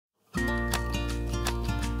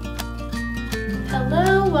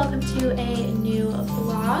welcome to a new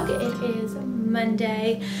vlog. It is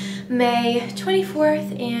Monday, May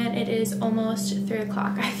 24th, and it is almost 3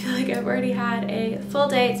 o'clock. I feel like I've already had a full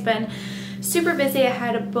day. It's been super busy. I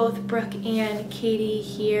had both Brooke and Katie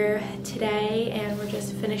here today, and we're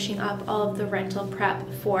just finishing up all of the rental prep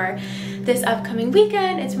for this upcoming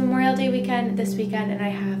weekend. It's Memorial Day weekend this weekend, and I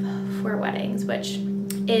have 4 weddings, which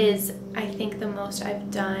is, I think, the most I've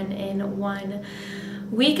done in one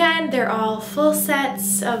weekend. They're all full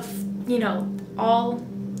sets of, you know, all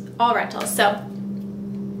rentals. So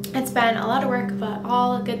it's been a lot of work, but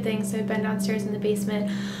all good things. So I've been downstairs in the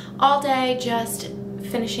basement all day just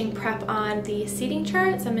finishing prep on the seating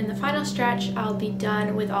charts. I'm in the final stretch. I'll be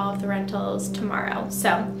done with all of the rentals tomorrow.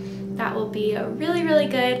 So that will be really, really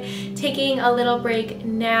good. Taking a little break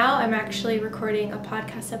now. I'm actually recording a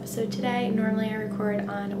podcast episode today. Normally I record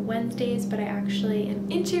on Wednesdays, but I actually am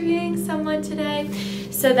interviewing someone today.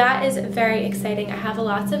 So that is very exciting. I have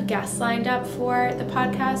lots of guests lined up for the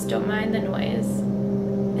podcast. Don't mind the noise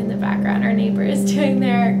in the background. Our neighbor is doing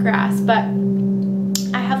their grass, but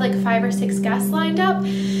I have like 5 or 6 guests lined up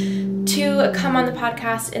to come on the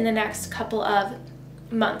podcast in the next couple of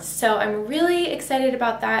months. So I'm really excited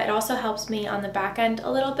about that. It also helps me on the back end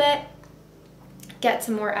a little bit, get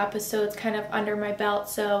some more episodes kind of under my belt,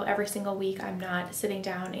 so every single week I'm not sitting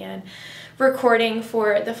down and recording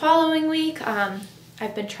for the following week.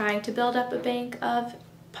 I've been trying to build up a bank of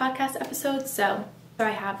podcast episodes, so I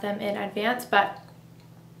have them in advance, but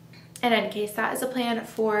in any case, that is a plan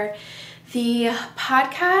for the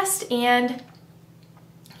podcast. And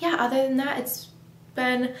yeah, other than that, it's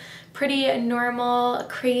been pretty normal,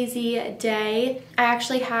 crazy day. I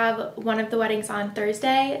actually have one of the weddings on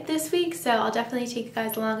Thursday this week, so I'll definitely take you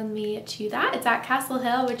guys along with me to that. It's at Castle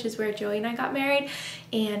Hill, which is where Joey and I got married,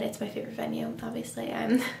 and it's my favorite venue. Obviously,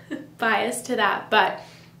 I'm biased to that, but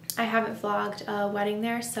I haven't vlogged a wedding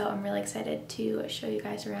there, so I'm really excited to show you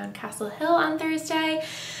guys around Castle Hill on Thursday.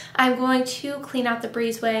 I'm going to clean out the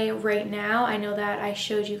breezeway right now. I know that I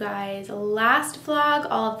showed you guys last vlog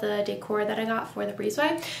all of the decor that I got for the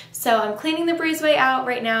breezeway. So I'm cleaning the breezeway out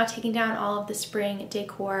right now, taking down all of the spring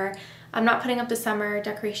decor. I'm not putting up the summer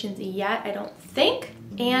decorations yet, I don't think.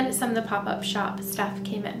 And some of the pop-up shop stuff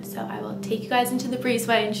came in, so I will take you guys into the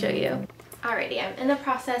breezeway and show you. Alrighty, I'm in the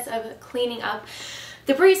process of cleaning up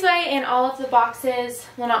the breezeway, and all of the boxes,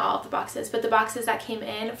 well, not all of the boxes, but the boxes that came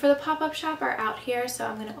in for the pop-up shop are out here. So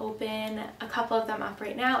I'm going to open a couple of them up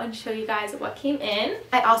right now and show you guys what came in.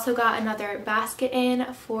 I also got another basket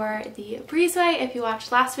in for the breezeway. If you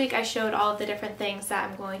watched last week, I showed all of the different things that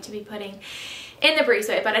I'm going to be putting in the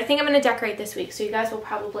breezeway, but I think I'm going to decorate this week, so you guys will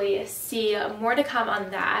probably see more to come on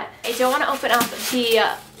that. I don't want to open up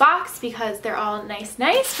the box because they're all nice,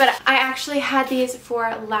 but I actually had these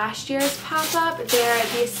for last year's pop-up. They're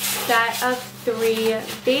this set of 3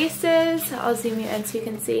 vases. I'll zoom you in so you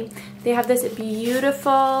can see. They have this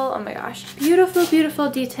beautiful, oh my gosh, beautiful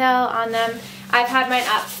detail on them. I've had mine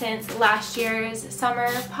up since last year's summer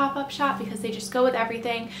pop-up shop because they just go with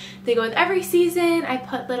everything. They go with every season. I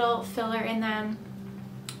put little filler in them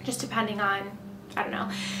just depending on, I don't know,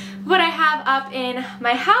 what I have up in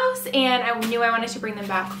my house, and I knew I wanted to bring them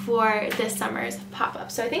back for this summer's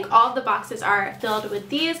pop-up. So I think all of the boxes are filled with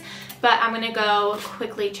these, but I'm gonna go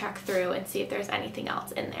quickly check through and see if there's anything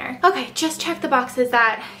else in there. Okay, just checked the boxes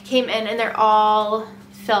that came in, and they're all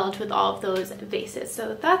filled with all of those vases,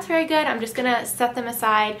 so that's very good. I'm just gonna set them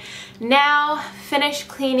aside now, finish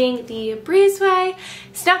cleaning the breezeway,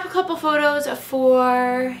 snap a couple photos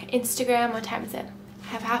for Instagram. What time is it?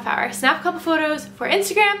 I have a half hour. Snap a couple photos for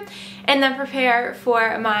Instagram, and then prepare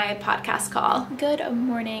for my podcast call. Good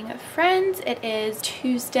morning, friends. It is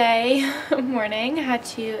Tuesday morning. I had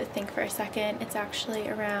to think for a second. It's actually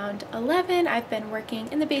around 11. I've been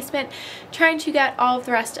working in the basement trying to get all of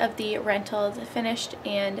the rest of the rentals finished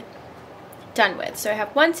and done with. So I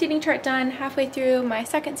have 1 seating chart done, halfway through my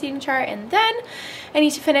 2nd seating chart, and then I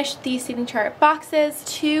need to finish the seating chart boxes,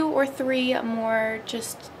 2 or 3 more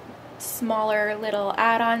just smaller little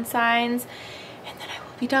add-on signs, and then I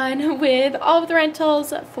will be done with all of the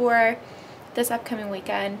rentals for this upcoming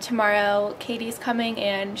weekend. Tomorrow Katie's coming,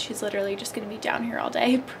 and she's literally just going to be down here all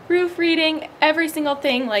day proofreading every single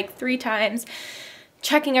thing like 3 times,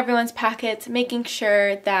 checking everyone's packets, making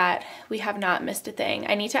sure that we have not missed a thing.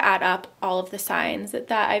 I need to add up all of the signs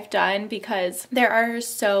that I've done because there are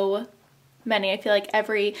so many. I feel like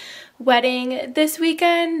every wedding this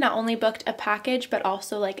weekend not only booked a package but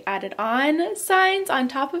also like added on signs on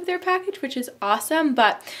top of their package, which is awesome,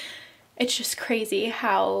 but it's just crazy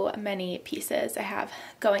how many pieces I have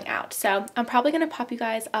going out. So I'm probably going to pop you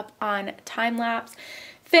guys up on time lapse,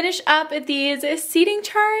 finish up these seating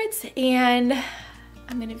charts, and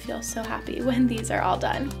I'm gonna feel so happy when these are all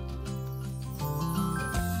done.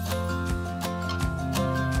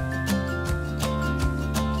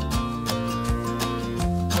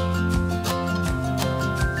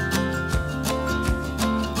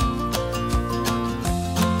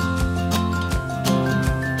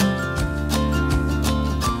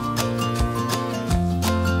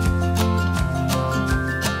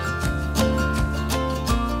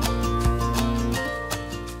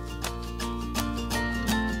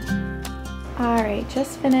 Alright,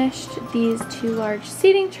 just finished these 2 large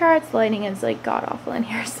seating charts. The lighting is like god awful in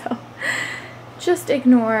here, so just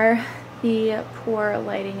ignore the poor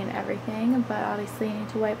lighting and everything. But obviously I need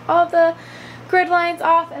to wipe all of the grid lines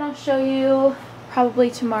off, and I'll show you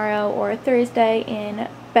probably tomorrow or Thursday in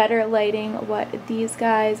better lighting what these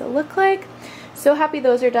guys look like. So happy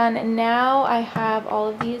those are done. And now I have all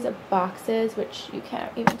of these boxes, which you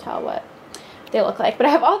can't even tell what they look like, but I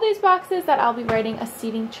have all these boxes that I'll be writing a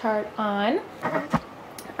seating chart on.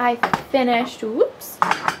 I finished, whoops,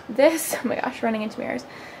 this, oh my gosh, running into mirrors.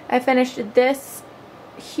 I finished this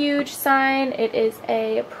huge sign. It is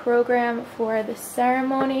a program for the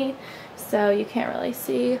ceremony, so you can't really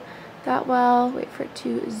see that well. Wait for it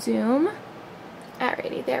to zoom.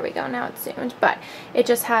 Alrighty, there we go, now it's zoomed, but it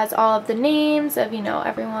just has all of the names of, you know,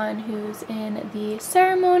 everyone who's in the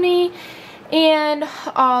ceremony and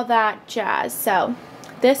all that jazz. So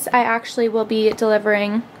this I actually will be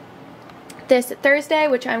delivering this Thursday,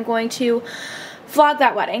 which I'm going to vlog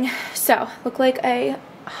that wedding. So look like a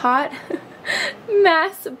hot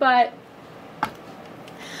mess, but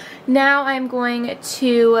now I'm going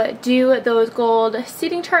to do those gold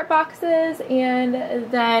seating chart boxes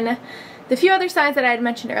and then the few other signs that I had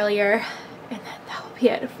mentioned earlier, and then that will be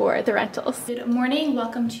it for the rentals. Good morning,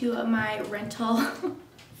 welcome to my rental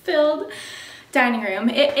filled dining room.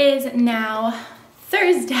 It is now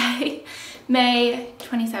Thursday, May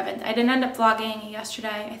 27th. I didn't end up vlogging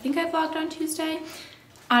yesterday. I think I vlogged on Tuesday.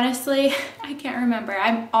 Honestly, I can't remember.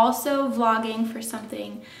 I'm also vlogging for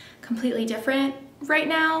something completely different right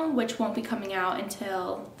now, which won't be coming out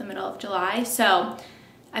until the middle of July. So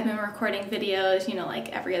I've been recording videos, you know, like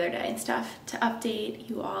every other day and stuff to update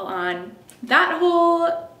you all on that whole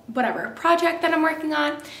whatever project that I'm working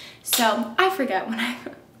on. So I forget when I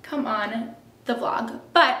come on the vlog.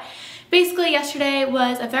 But basically yesterday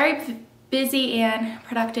was a very busy and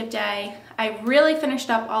productive day. I really finished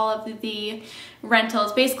up all of the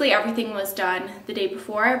rentals. Basically everything was done the day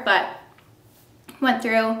before, but went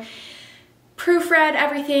through, proofread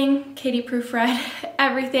everything. Katie proofread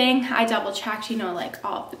everything. I double checked, you know, like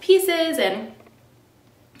all of the pieces and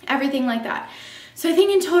everything like that. So I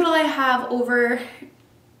think in total I have over,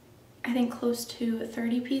 I think close to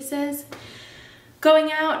 30 pieces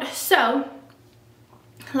going out. So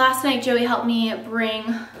last night Joey helped me bring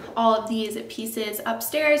all of these pieces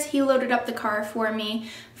upstairs. He loaded up the car for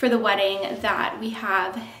me for the wedding that we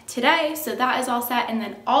have today. So that is all set. And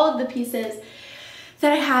then all of the pieces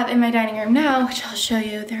that I have in my dining room now, which I'll show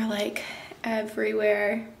you, they're like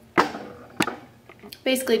everywhere.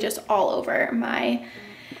 Basically just all over my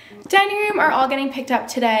dining room, are all getting picked up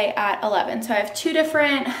today at 11. So I have 2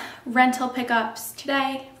 different rental pickups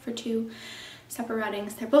today for 2 separate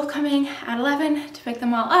weddings. They're both coming at 11 to pick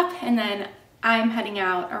them all up, and then I'm heading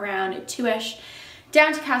out around 2-ish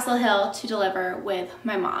down to Castle Hill to deliver with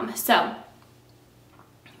my mom. So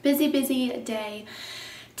busy day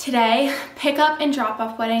today. Pickup and drop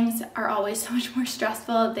off weddings are always so much more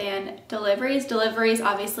stressful than deliveries. Deliveries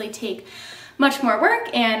obviously take much more work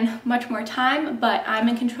and much more time, but I'm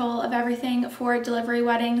in control of everything for delivery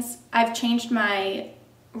weddings. I've changed my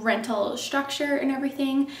rental structure and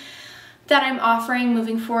everything that I'm offering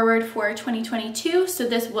moving forward for 2022. So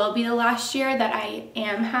this will be the last year that I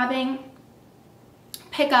am having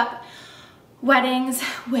pickup weddings,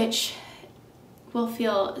 which will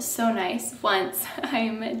feel so nice once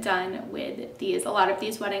I'm done with these. A lot of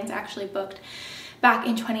these weddings actually booked back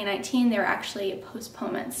in 2019. They were actually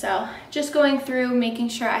postponements. So just going through, making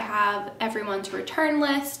sure I have everyone's return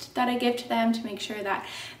list that I give to them to make sure that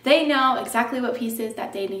they know exactly what pieces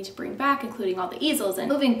that they need to bring back, including all the easels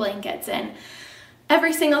and moving blankets and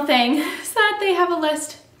every single thing, so that they have a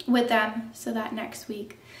list with them so that next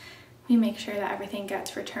week we make sure that everything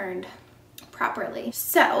gets returned properly.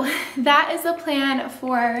 So that is the plan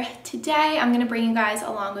for today. I'm gonna bring you guys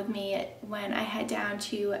along with me when I head down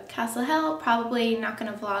to Castle Hill. Probably not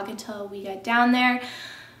gonna vlog until we get down there.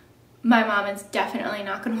 My mom is definitely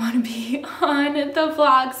not gonna wanna be on the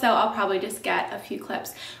vlog, so I'll probably just get a few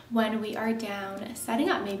clips when we are down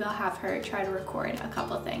setting up. Maybe I'll have her try to record a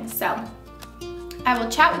couple things. So I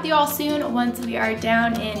will chat with you all soon once we are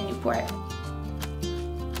down in Newport.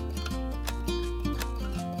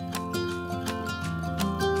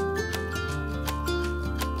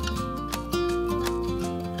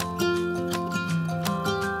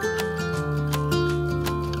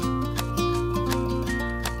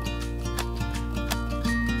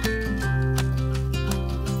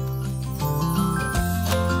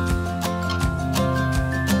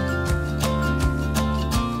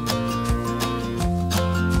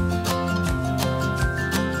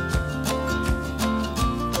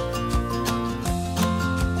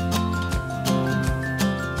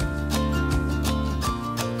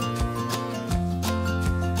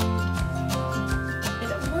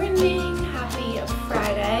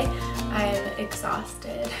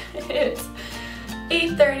 exhausted. It's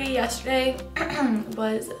 8:30. Yesterday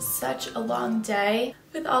was such a long day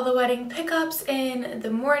with all the wedding pickups in the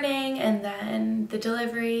morning and then the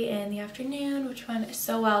delivery in the afternoon, which went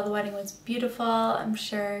so well. The wedding was beautiful. I'm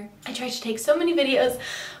sure I tried to take so many videos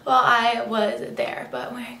while I was there,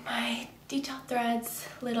 but wearing my detailed threads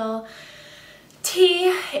little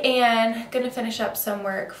tee and gonna finish up some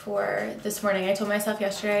work for this morning. I told myself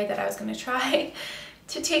yesterday that I was gonna try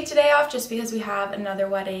to take today off just because we have another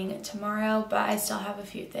wedding tomorrow, but I still have a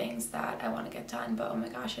few things that I want to get done. But oh my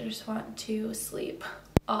gosh, I just want to sleep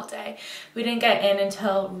all day. We didn't get in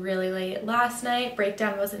until really late last night.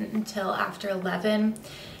 Breakdown wasn't until after 11,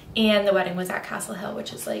 and the wedding was at Castle Hill,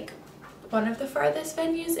 which is like one of the farthest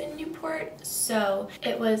venues in Newport, so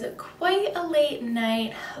it was quite a late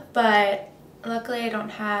night, but luckily I don't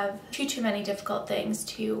have too many difficult things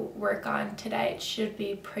to work on today. It should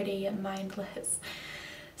be pretty mindless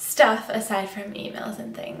stuff aside from emails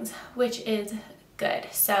and things, which is good.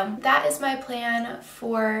 So that is my plan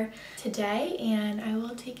for today, and I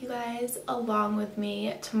will take you guys along with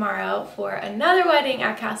me tomorrow for another wedding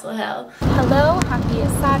at Castle Hill. Hello, happy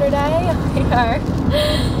Saturday. We are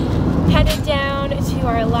headed down to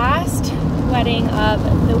our last wedding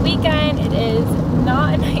of the weekend. It is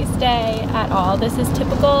not a nice day at all. This is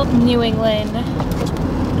typical New England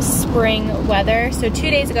spring weather. So 2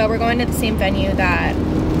 days ago, we're going to the same venue that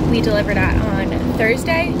we delivered at on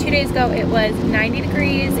Thursday. 2 days ago it was 90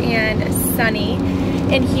 degrees and sunny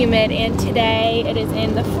and humid, and today it is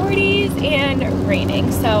in the 40s and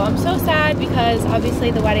raining. So I'm so sad because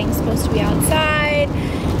obviously the wedding's supposed to be outside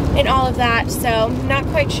and all of that, so not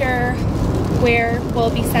quite sure where we'll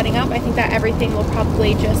be setting up. I think that everything will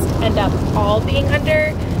probably just end up all being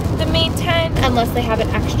under the main tent unless they have an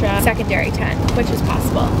extra secondary tent, which is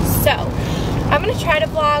possible. So I'm gonna try to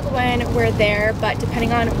vlog when we're there, but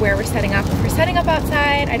depending on where we're setting up, if we're setting up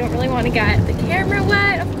outside, I don't really want to get the camera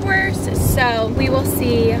wet, of course, so we will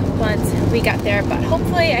see once we get there, but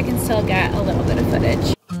hopefully I can still get a little bit of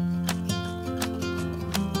footage.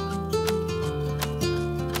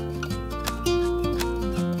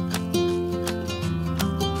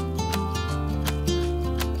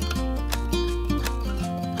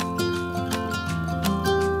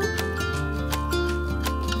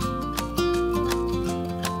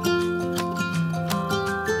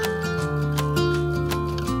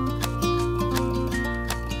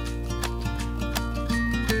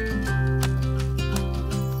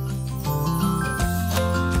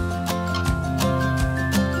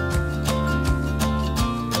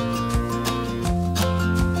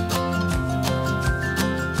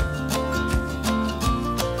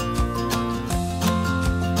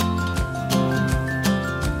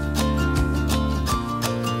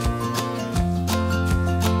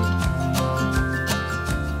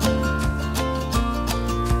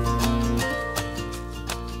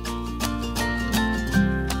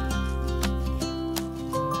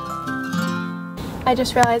 I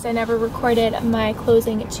just realized I never recorded my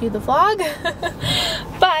closing to the vlog,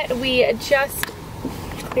 but we just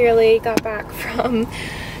clearly got back from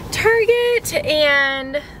Target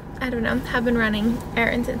and I don't know, have been running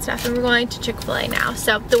errands and stuff, and we're going to Chick-fil-A now.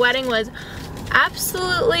 So the wedding was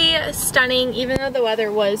absolutely stunning, even though the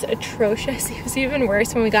weather was atrocious. It was even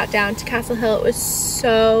worse when we got down to Castle Hill. It was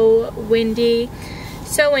so windy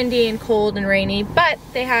and cold and rainy, but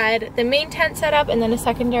they had the main tent set up and then a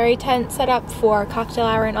secondary tent set up for cocktail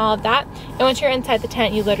hour and all of that. And once you're inside the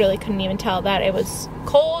tent, you literally couldn't even tell that it was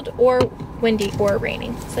cold or windy or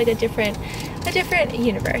raining. It's like a different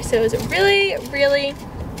universe. So it was really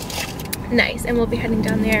nice, and we'll be heading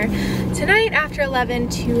down there tonight after 11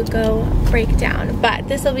 to go break down. But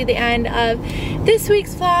this will be the end of this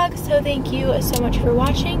week's vlog, so thank you so much for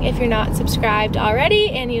watching. If you're not subscribed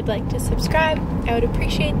already and you'd like to subscribe, I would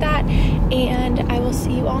appreciate that, and I will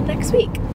see you all next week.